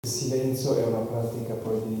Il silenzio è una pratica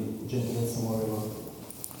poi di gentilezza amorevole.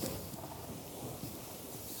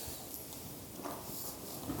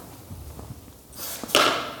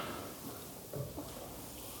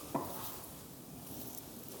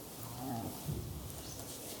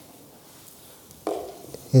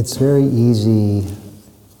 It's very easy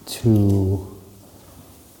to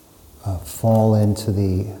fall into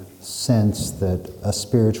the sense that a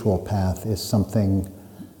spiritual path is something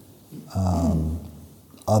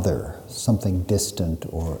other, something distant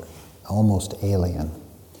or almost alien.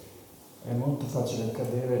 È molto facile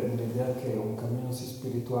cadere nell'idea che un cammino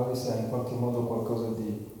spirituale sia in qualche modo qualcosa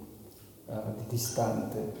di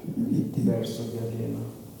distante, di diverso, di alieno.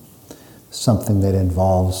 Something that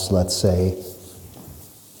involves, let's say,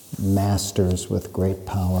 masters with great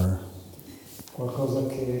power. Qualcosa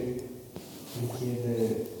che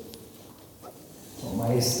richiede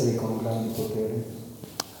maestri con grandi poteri.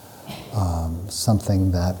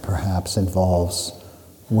 Something that perhaps involves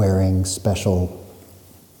wearing special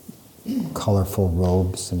colorful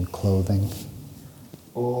robes and clothing.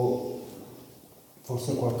 O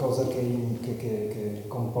forse qualcosa che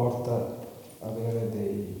comporta avere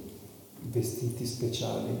dei vestiti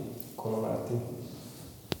speciali, colorati.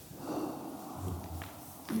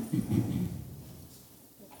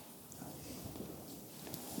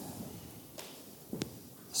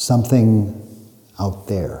 Something out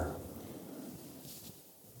there.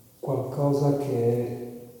 Qualcosa che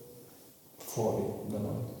è fuori da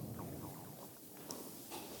noi.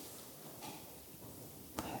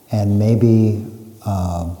 And maybe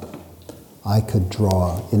I could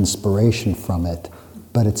draw inspiration from it,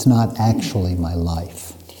 but it's not actually my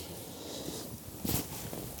life.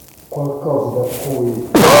 Qualcosa da cui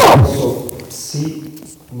posso sì,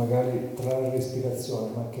 magari trarre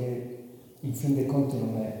ispirazione, ma che in fin dei conti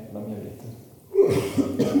non è la mia vita.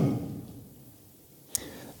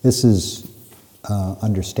 This is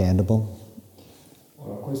understandable.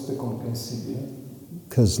 Ora, questo è comprensibile.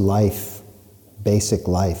 Because life, basic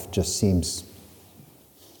life, just seems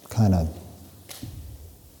kind of,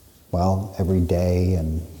 well, every day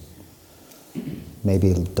and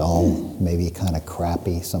maybe dull, maybe kind of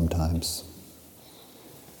crappy sometimes.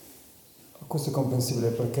 Questo è comprensibile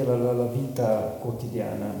perché la vita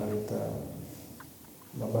quotidiana, la vita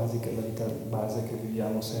base che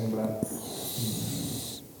viviamo sembra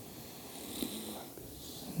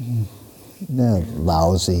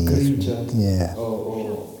Lousy. grigia, Yeah.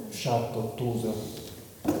 o sciatto, ottusa.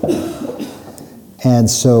 And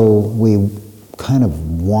so we kind of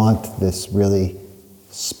want this really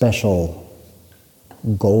special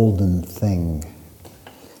golden thing.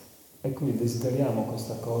 E quindi desideriamo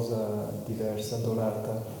questa cosa diversa,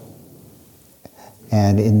 dorata.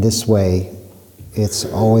 And in this way, it's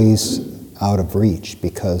always out of reach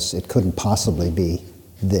because it couldn't possibly be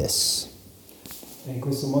this. E in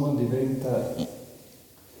questo modo diventa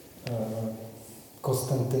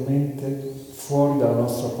costantemente fuori dalla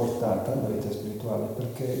nostra portata, la vita spirituale,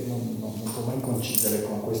 perché non può mai coincidere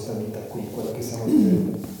con questa vita qui, quella che stiamo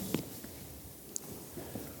vivendo.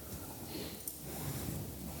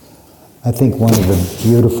 I think one of the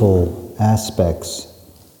beautiful aspects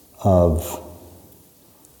of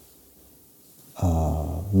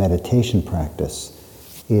meditation practice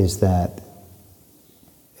is that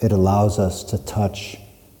it allows us to touch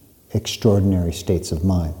extraordinary states of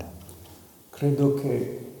mind. Credo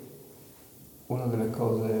che una delle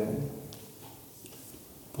cose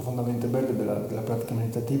profondamente belle della pratica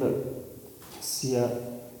meditativa sia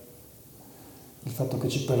il fatto che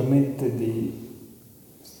ci permette di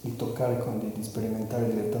toccare, di sperimentare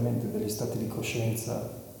direttamente degli stati di coscienza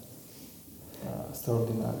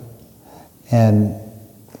straordinari. And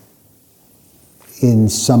in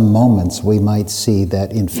some moments we might see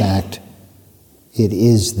that in fact it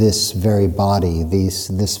is this very body,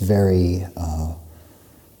 this very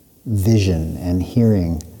vision and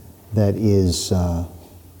hearing that is a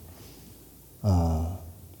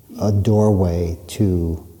doorway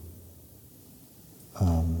to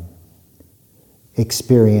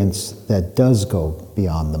experience that does go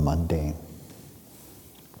beyond the mundane.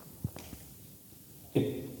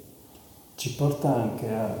 E ci porta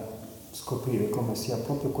anche a scoprire come sia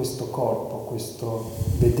proprio questo corpo, questo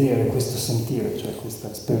vedere, questo sentire, cioè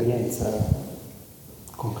questa esperienza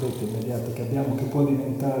concreta, immediata che abbiamo, che può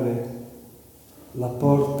diventare la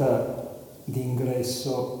porta di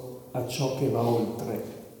ingresso a ciò che va oltre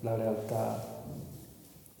la realtà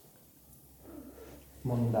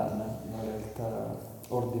mondana, la realtà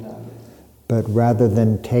ordinaria. But rather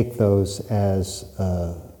than take those as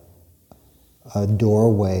a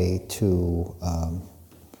doorway to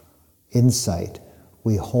insight,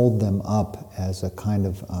 we hold them up as a kind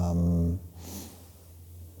of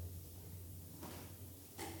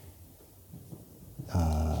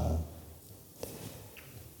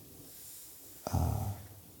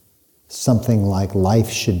something like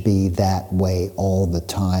life should be that way all the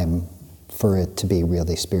time for it to be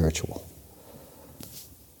really spiritual.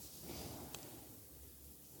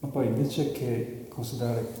 Ma poi invece che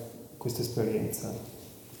considerare questa esperienza,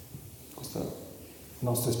 questa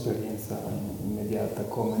nostra esperienza immediata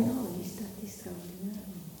come... No, gli stati straordinari.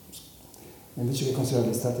 Invece che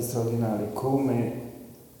considerare gli stati straordinari come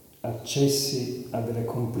accessi a delle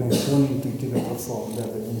comprensioni intuitive profonde, a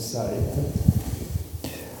degli insight,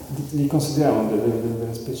 li consideriamo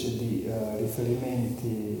delle specie di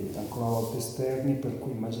riferimenti ancora una volta esterni, per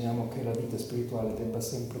cui immaginiamo che la vita spirituale debba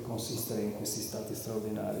sempre consistere in questi stati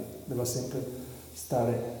straordinari, debba sempre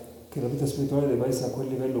stare, che la vita spirituale debba essere a quel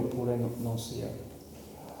livello oppure non sia.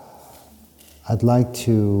 I'd like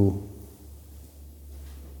to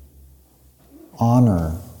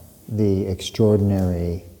honor the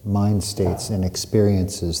extraordinary mind states and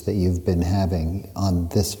experiences that you've been having on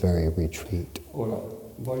this very retreat. Ora,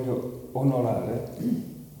 voglio onorare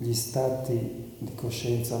gli stati di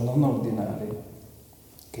coscienza non ordinari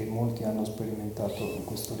che molti hanno sperimentato in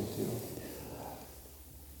questo ritiro.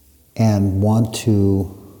 And want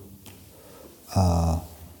to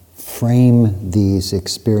frame these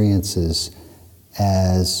experiences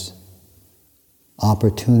as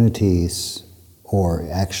opportunities or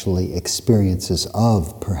actually experiences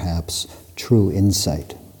of perhaps true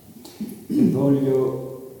insight. E voglio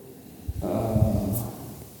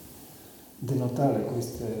denotare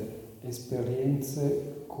queste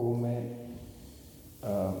esperienze come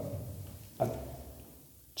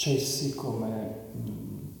accessi,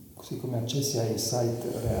 così come accessi a insight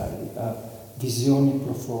reali, a visioni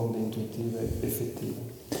profonde, intuitive, effettive.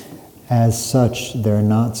 As such, they're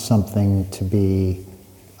not something to be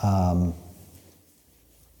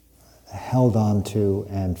held onto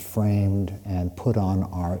and framed and put on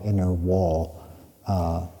our inner wall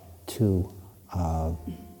to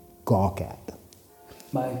gawk at.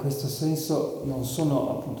 Ma in questo senso non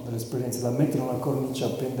sono appunto delle esperienze da mettere una cornice,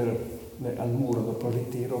 appendere al muro dopo il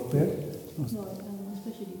ritiro per... No, è una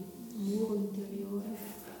specie di muro interiore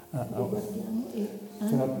che guardiamo e...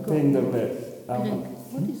 per appenderle a una...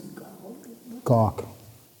 What is Gawk.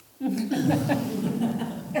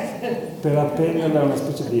 Per appenderle a una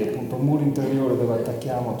specie di appunto muro interiore dove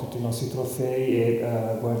attacchiamo tutti i nostri trofei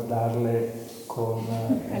e guardarle con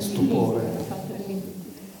stupore.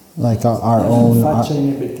 Like our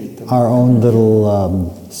own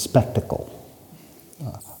little spectacle,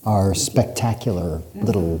 our spectacular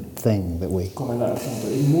little thing that we... Come appunto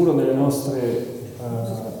il muro delle nostre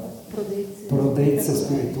prodezze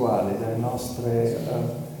spirituali, delle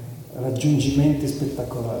nostre raggiungimenti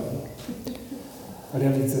spettacolari,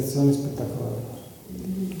 realizzazioni spettacolari.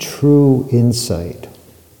 True insight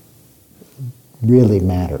really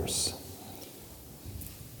matters.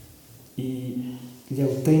 Gli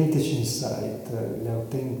autentici insight, le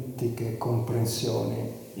autentiche comprensioni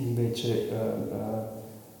invece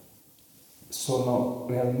sono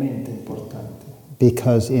realmente importanti.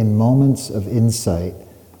 Because in moments of insight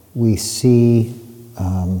we see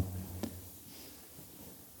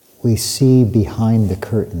behind the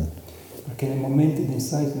curtain. Perché nei momenti di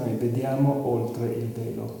insight noi vediamo oltre il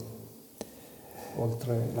velo,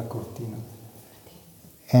 oltre la cortina.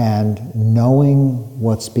 And knowing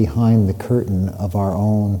what's behind the curtain of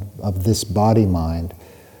this body mind,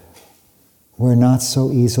 we're not so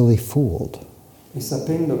easily fooled. E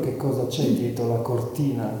sapendo che cosa c'è dietro la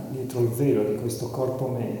cortina, dietro il velo di questo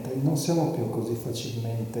corpo-mente, non siamo più così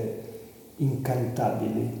facilmente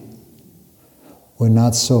incantabili. We're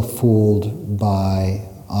not so fooled by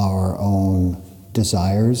our own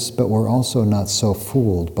desires, but we're also not so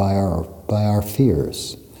fooled by our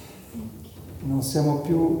fears. Non siamo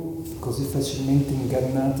più così facilmente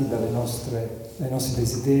ingannati dai nostri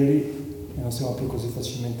desideri e non siamo più così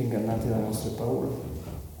facilmente ingannati dalle nostre paure.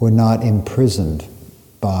 We're not imprisoned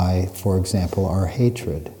by, for example, our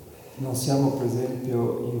hatred. Non siamo, per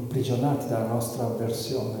esempio, imprigionati dalla nostra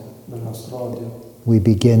avversione, dal nostro odio. We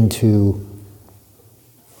begin to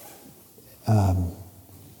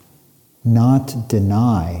not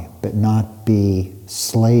deny, but not be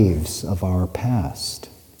slaves of our past.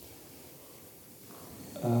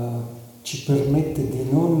 Ci permette di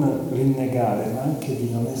non rinnegare, ma anche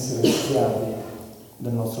di non essere schiavi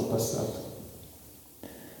del nostro passato.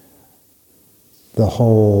 The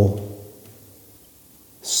whole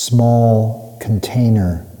small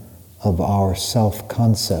container of our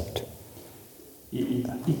self-concept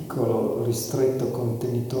il piccolo ristretto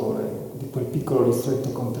contenitore, di quel piccolo ristretto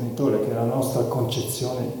contenitore che è la nostra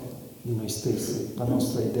concezione di noi stessi, la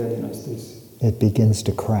nostra idea di noi stessi. It begins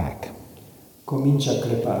to crack. Comincia a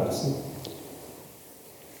creparsi.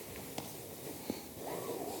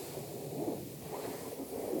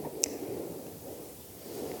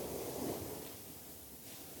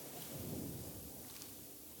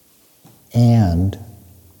 And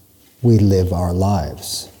we live our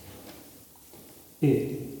lives.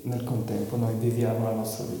 E nel contempo noi viviamo la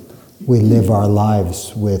nostra vita. We live our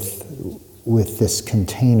lives with this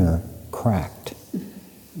container cracked.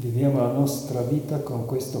 Viviamo la nostra vita con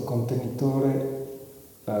questo contenitore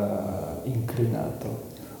inclinato.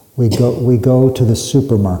 We go to the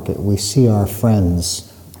supermarket, we see our friends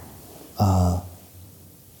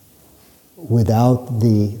without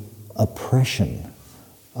the oppression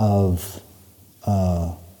of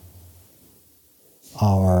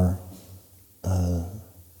our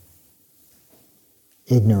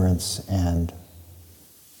ignorance and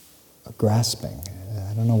grasping.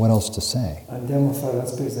 I don't know what else to say. Andiamo a fare la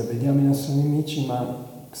spesa, vediamo i nostri nemici, ma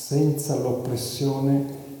senza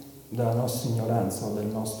l'oppressione della nostra ignoranza o del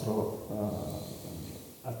nostro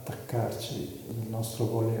attaccarci, del nostro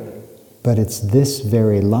volere. But it's this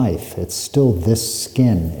very life, it's still this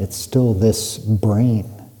skin, it's still this brain.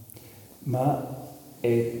 Ma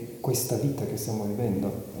è questa vita che stiamo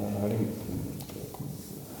vivendo,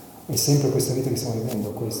 è sempre questa vita che stiamo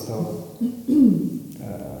vivendo, questo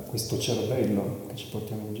cervello che ci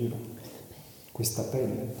portiamo in giro, questa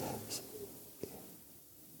pelle.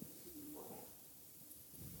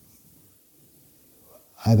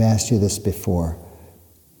 I've asked you this before.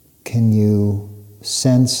 Can you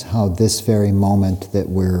sense how this very moment that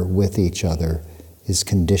we're with each other is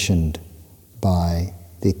conditioned by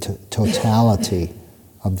the totality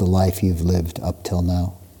of the life you've lived up till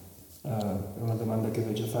now? È una domanda che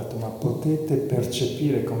vi ho già fatto, ma potete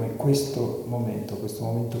percepire come questo momento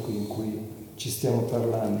qui in cui ci stiamo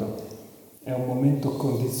parlando, è un momento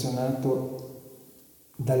condizionato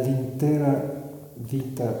dall'intera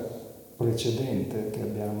vita precedente che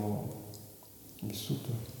abbiamo vissuto?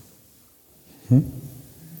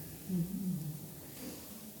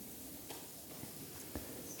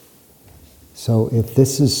 So if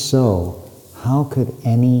this is so, how could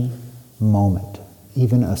any moment,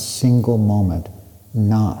 even a single moment,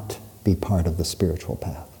 not be part of the spiritual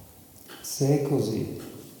path? Se è così,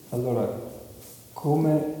 allora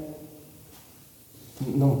come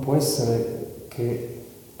non può essere che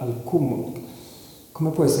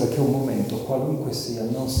come può essere che un momento, qualunque sia,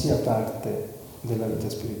 non sia parte della vita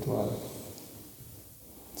spirituale?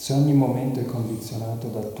 Se ogni momento è condizionato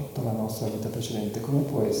da tutta la nostra vita precedente, come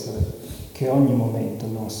può essere che ogni momento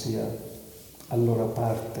non sia allora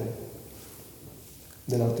parte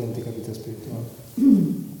dell'autentica vita spirituale?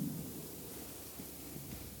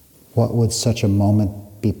 What would such a moment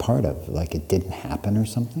be part of? Like it didn't happen or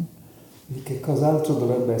something? Di che cos'altro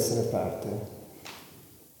dovrebbe essere parte?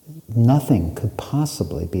 Nothing could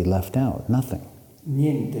possibly be left out. Nothing.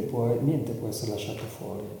 Niente può essere lasciato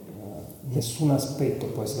fuori, nessun aspetto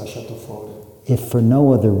può essere lasciato fuori. If for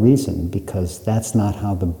no other reason, because that's not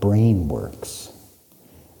how the brain works.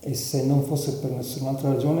 E se non fosse per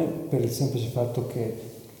nessun'altra ragione, per il semplice fatto che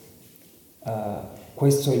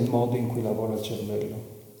questo è il modo in cui lavora il cervello.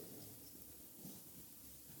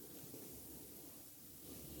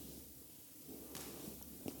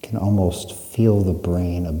 You can almost feel the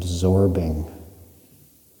brain absorbing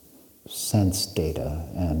sense data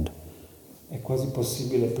and È quasi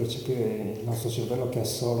possibile percepire il nostro cervello che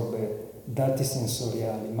assorbe dati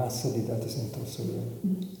sensoriali, massa di dati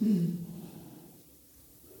sensoriali.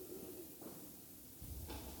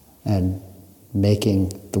 and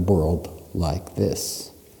making the world like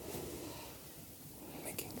this.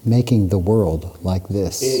 Making the world like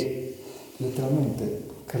this. E letteralmente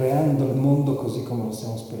creando il mondo così come lo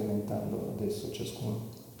stiamo sperimentando adesso ciascuno.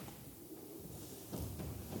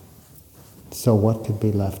 So what could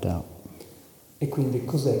be left out? E quindi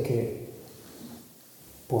cos'è che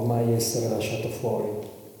può mai essere lasciato fuori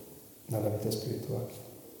dalla vita spirituale?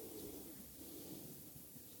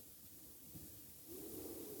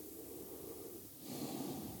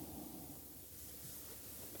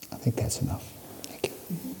 I think that's enough. Thank you.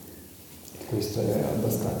 Questo è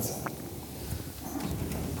abbastanza.